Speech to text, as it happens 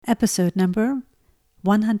Episode number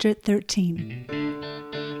 113.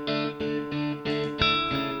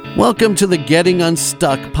 Welcome to the Getting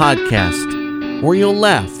Unstuck podcast, where you'll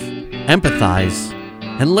laugh, empathize,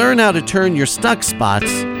 and learn how to turn your stuck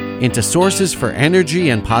spots into sources for energy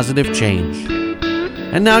and positive change.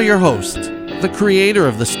 And now your host, the creator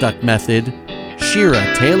of the Stuck Method,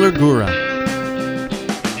 Shira Taylor-Gura.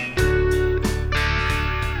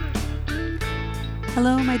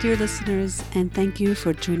 Hello, my dear listeners, and thank you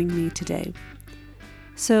for joining me today.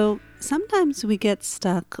 So, sometimes we get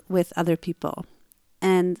stuck with other people,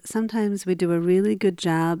 and sometimes we do a really good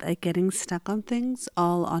job at getting stuck on things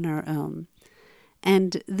all on our own.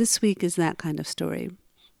 And this week is that kind of story,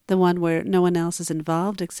 the one where no one else is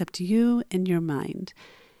involved except you and your mind,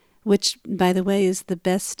 which, by the way, is the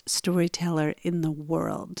best storyteller in the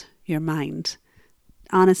world, your mind.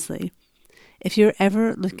 Honestly. If you're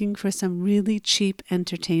ever looking for some really cheap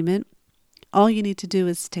entertainment, all you need to do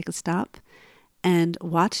is take a stop and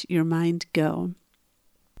watch your mind go.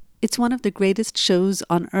 It's one of the greatest shows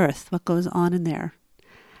on earth, what goes on in there.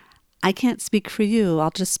 I can't speak for you,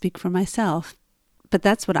 I'll just speak for myself, but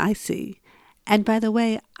that's what I see. And by the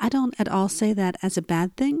way, I don't at all say that as a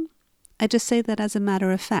bad thing. I just say that as a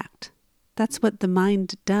matter of fact. That's what the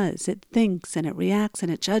mind does. It thinks and it reacts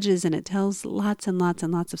and it judges and it tells lots and lots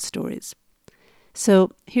and lots of stories.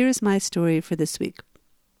 So here's my story for this week.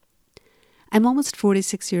 I'm almost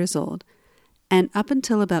 46 years old, and up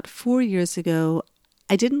until about 4 years ago,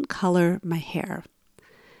 I didn't color my hair.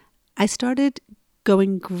 I started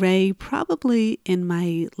going gray probably in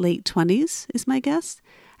my late 20s, is my guess.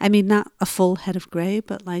 I mean, not a full head of gray,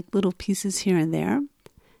 but like little pieces here and there.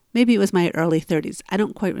 Maybe it was my early 30s. I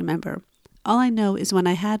don't quite remember. All I know is when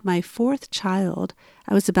I had my fourth child,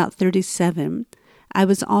 I was about 37. I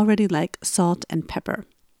was already like salt and pepper.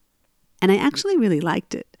 And I actually really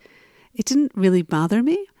liked it. It didn't really bother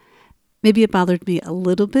me. Maybe it bothered me a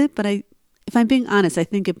little bit, but if I'm being honest, I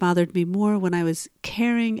think it bothered me more when I was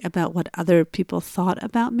caring about what other people thought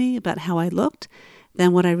about me, about how I looked,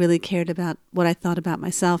 than what I really cared about, what I thought about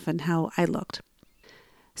myself and how I looked.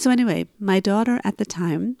 So anyway, my daughter at the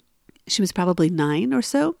time, she was probably 9 or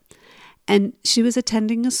so, and she was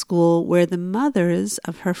attending a school where the mothers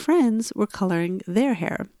of her friends were coloring their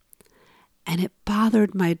hair. And it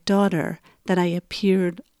bothered my daughter that I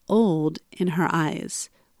appeared old in her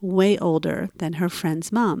eyes, way older than her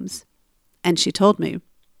friends' moms. And she told me.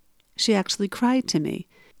 She actually cried to me.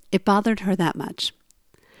 It bothered her that much.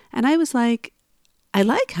 And I was like, I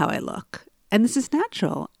like how I look, and this is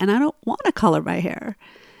natural, and I don't want to color my hair.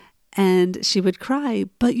 And she would cry,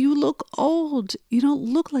 but you look old. You don't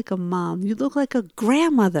look like a mom. You look like a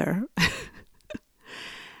grandmother.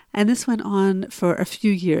 And this went on for a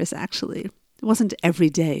few years, actually. It wasn't every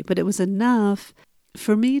day, but it was enough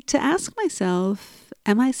for me to ask myself,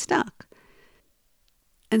 am I stuck?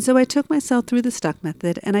 And so I took myself through the Stuck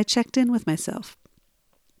Method and I checked in with myself.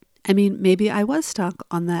 I mean, maybe I was stuck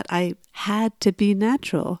on that I had to be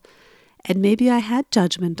natural. And maybe I had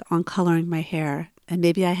judgment on coloring my hair. And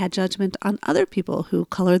maybe I had judgment on other people who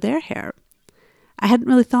color their hair. I hadn't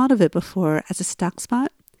really thought of it before as a stuck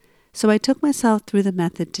spot, so I took myself through the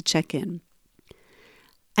method to check in.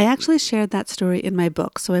 I actually shared that story in my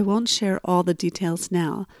book, so I won't share all the details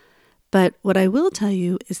now. But what I will tell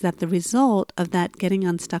you is that the result of that getting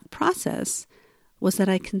unstuck process was that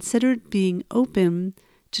I considered being open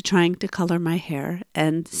to trying to color my hair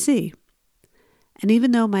and see. And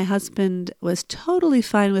even though my husband was totally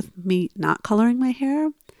fine with me not coloring my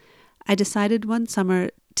hair, I decided one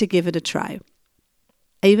summer to give it a try.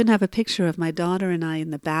 I even have a picture of my daughter and I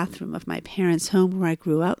in the bathroom of my parents' home where I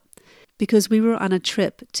grew up, because we were on a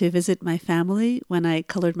trip to visit my family when I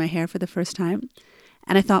colored my hair for the first time,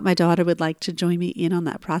 and I thought my daughter would like to join me in on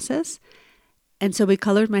that process. And so we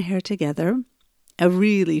colored my hair together, a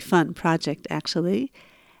really fun project actually,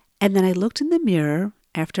 and then I looked in the mirror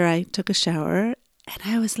after I took a shower, and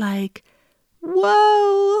I was like,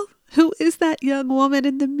 whoa, who is that young woman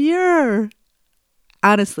in the mirror?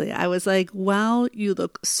 Honestly, I was like, wow, you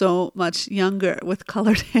look so much younger with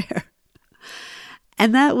colored hair.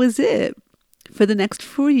 And that was it. For the next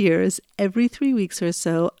 4 years, every 3 weeks or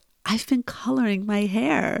so, I've been coloring my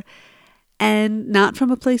hair. And not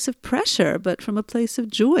from a place of pressure, but from a place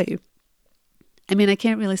of joy. I mean, I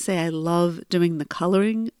can't really say I love doing the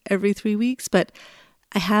coloring every 3 weeks, but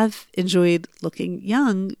I have enjoyed looking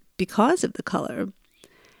young because of the color.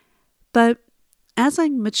 But as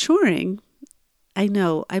I'm maturing, I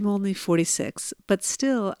know I'm only 46, but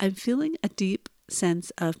still I'm feeling a deep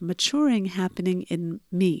sense of maturing happening in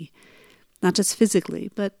me, not just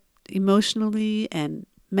physically, but emotionally and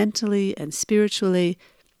mentally and spiritually.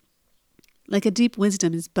 like a deep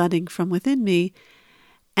wisdom is budding from within me.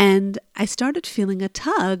 And I started feeling a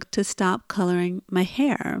tug to stop coloring my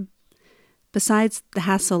hair. Besides the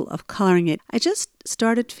hassle of coloring it, I just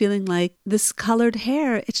started feeling like this colored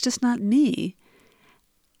hair, it's just not me.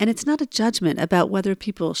 And it's not a judgment about whether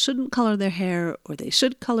people shouldn't color their hair or they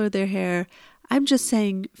should color their hair. I'm just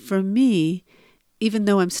saying, for me, even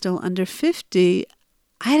though I'm still under 50,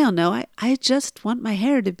 I don't know, I just want my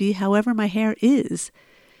hair to be however my hair is.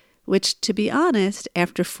 Which, to be honest,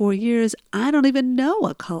 after 4 years, I don't even know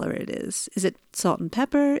what color it is. Is it salt and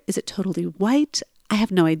pepper? Is it totally white? I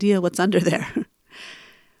have no idea what's under there.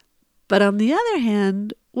 But on the other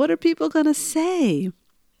hand, what are people going to say?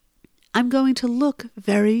 I'm going to look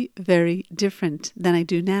very, very different than I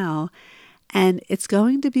do now, and it's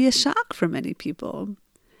going to be a shock for many people.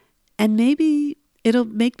 And maybe it'll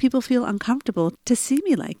make people feel uncomfortable to see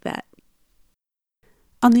me like that.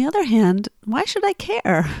 On the other hand, why should I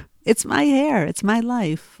care? It's my hair. It's my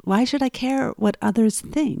life. Why should I care what others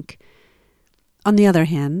think? On the other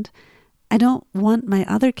hand, I don't want my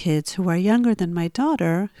other kids who are younger than my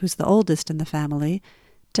daughter, who's the oldest in the family,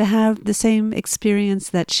 to have the same experience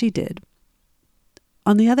that she did.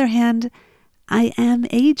 On the other hand, I am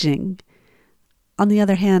aging. On the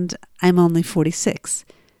other hand, I'm only 46.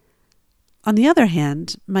 On the other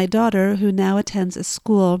hand, my daughter, who now attends a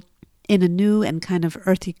school in a new and kind of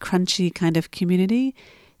earthy, crunchy kind of community,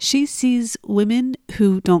 she sees women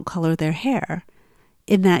who don't color their hair.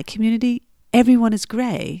 In that community, everyone is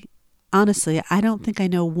gray. Honestly, I don't think I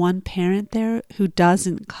know one parent there who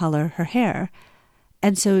doesn't color her hair.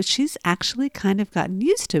 And so she's actually kind of gotten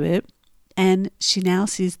used to it, and she now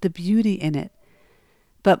sees the beauty in it.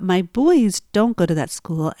 But my boys don't go to that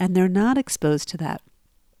school, and they're not exposed to that.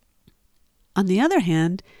 On the other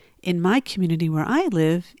hand, in my community where I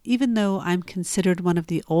live, even though I'm considered one of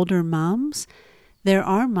the older moms, there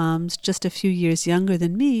are moms just a few years younger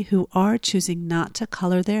than me who are choosing not to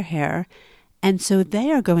color their hair, and so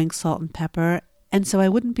they are going salt and pepper, and so I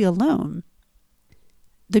wouldn't be alone.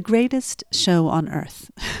 The greatest show on earth.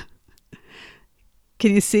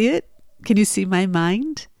 Can you see it? Can you see my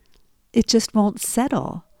mind? It just won't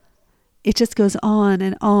settle. It just goes on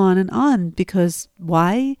and on and on because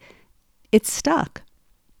why? It's stuck.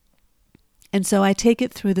 And so I take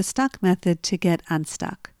it through the stuck method to get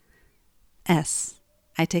unstuck. S.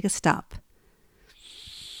 I take a stop.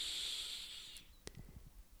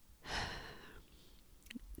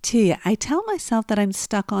 T. I tell myself that I'm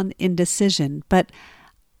stuck on indecision, but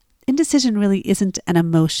indecision really isn't an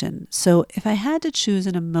emotion. So if I had to choose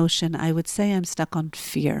an emotion, I would say I'm stuck on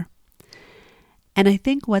fear. And I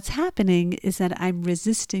think what's happening is that I'm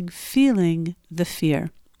resisting feeling the fear.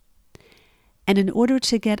 And in order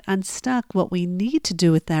to get unstuck, what we need to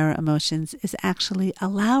do with our emotions is actually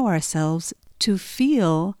allow ourselves to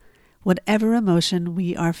feel whatever emotion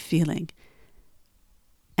we are feeling.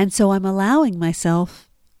 And so I'm allowing myself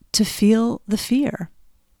to feel the fear.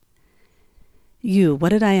 What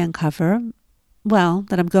did I uncover? Well,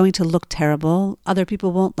 that I'm going to look terrible. Other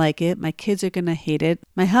people won't like it. My kids are going to hate it.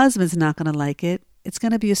 My husband's not going to like it. It's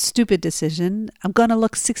going to be a stupid decision. I'm going to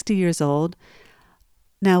look 60 years old.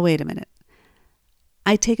 Now, wait a minute.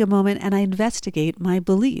 I take a moment and I investigate my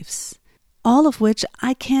beliefs, all of which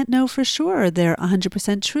I can't know for sure they're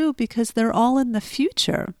 100% true because they're all in the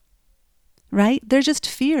future, right? They're just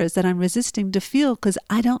fears that I'm resisting to feel because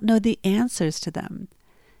I don't know the answers to them.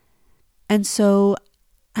 And so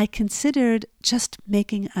I considered just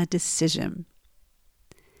making a decision.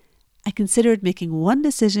 I considered making one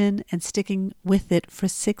decision and sticking with it for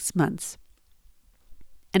 6 months.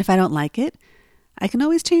 And if I don't like it, I can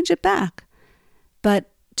always change it back.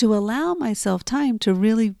 But to allow myself time to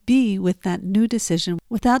really be with that new decision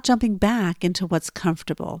without jumping back into what's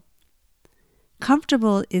comfortable.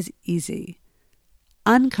 Comfortable is easy.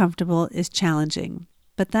 Uncomfortable is challenging.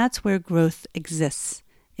 But that's where growth exists,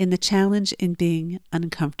 in the challenge in being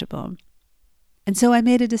uncomfortable. And so I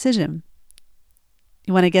made a decision.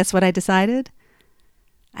 You want to guess what I decided?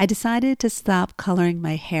 I decided to stop coloring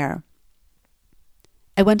my hair.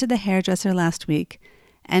 I went to the hairdresser last week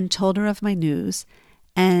and told her of my news,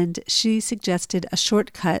 and she suggested a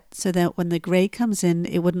shortcut so that when the gray comes in,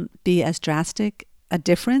 it wouldn't be as drastic a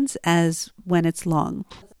difference as when it's long.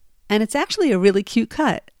 And it's actually a really cute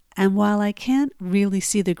cut. And while I can't really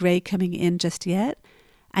see the gray coming in just yet,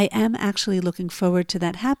 I am actually looking forward to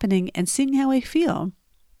that happening and seeing how I feel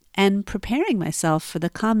and preparing myself for the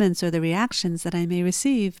comments or the reactions that I may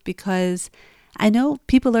receive, because I know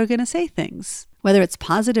people are going to say things. Whether it's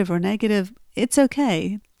positive or negative, it's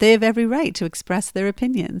okay. They have every right to express their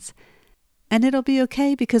opinions. And it'll be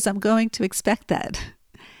okay because I'm going to expect that.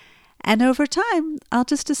 And over time, I'll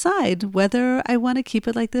just decide whether I want to keep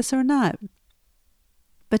it like this or not.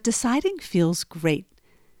 But deciding feels great.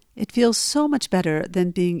 It feels so much better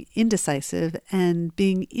than being indecisive and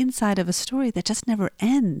being inside of a story that just never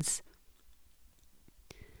ends.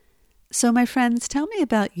 So my friends, tell me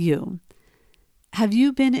about you. Have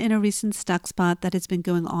you been in a recent stuck spot that has been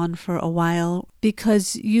going on for a while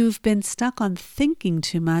because you've been stuck on thinking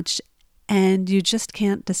too much and you just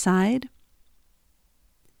can't decide?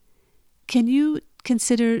 Can you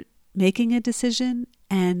consider making a decision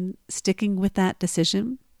and sticking with that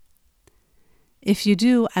decision? If you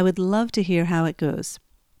do, I would love to hear how it goes.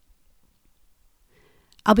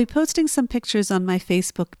 I'll be posting some pictures on my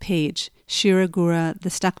Facebook page, Shira Gura, The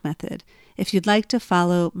Stuck Method, if you'd like to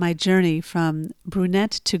follow my journey from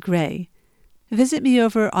brunette to gray. Visit me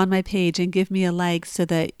over on my page and give me a like so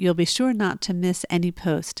that you'll be sure not to miss any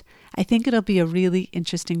post. I think it'll be a really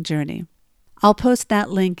interesting journey. I'll post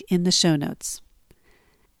that link in the show notes.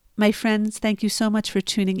 My friends, thank you so much for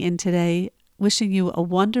tuning in today. Wishing you a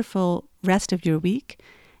wonderful rest of your week.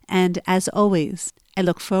 And as always, I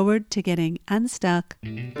look forward to getting unstuck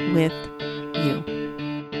with you.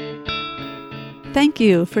 Thank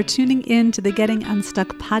you for tuning in to the Getting Unstuck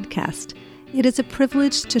podcast. It is a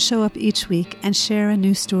privilege to show up each week and share a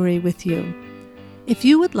new story with you. If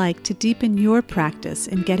you would like to deepen your practice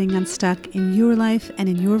in getting unstuck in your life and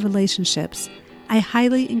in your relationships, I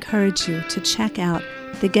highly encourage you to check out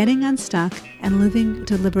the Getting Unstuck and Living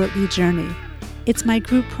Deliberately journey. It's my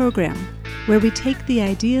group program where we take the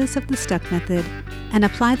ideas of the Stuck Method and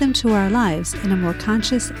apply them to our lives in a more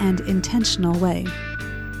conscious and intentional way.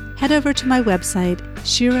 Head over to my website,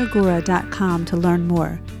 shiragura.com, to learn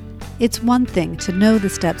more. It's one thing to know the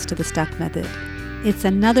steps to the Stuck Method. It's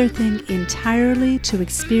another thing entirely to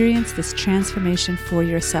experience this transformation for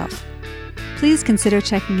yourself. Please consider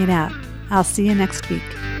checking it out. I'll see you next week.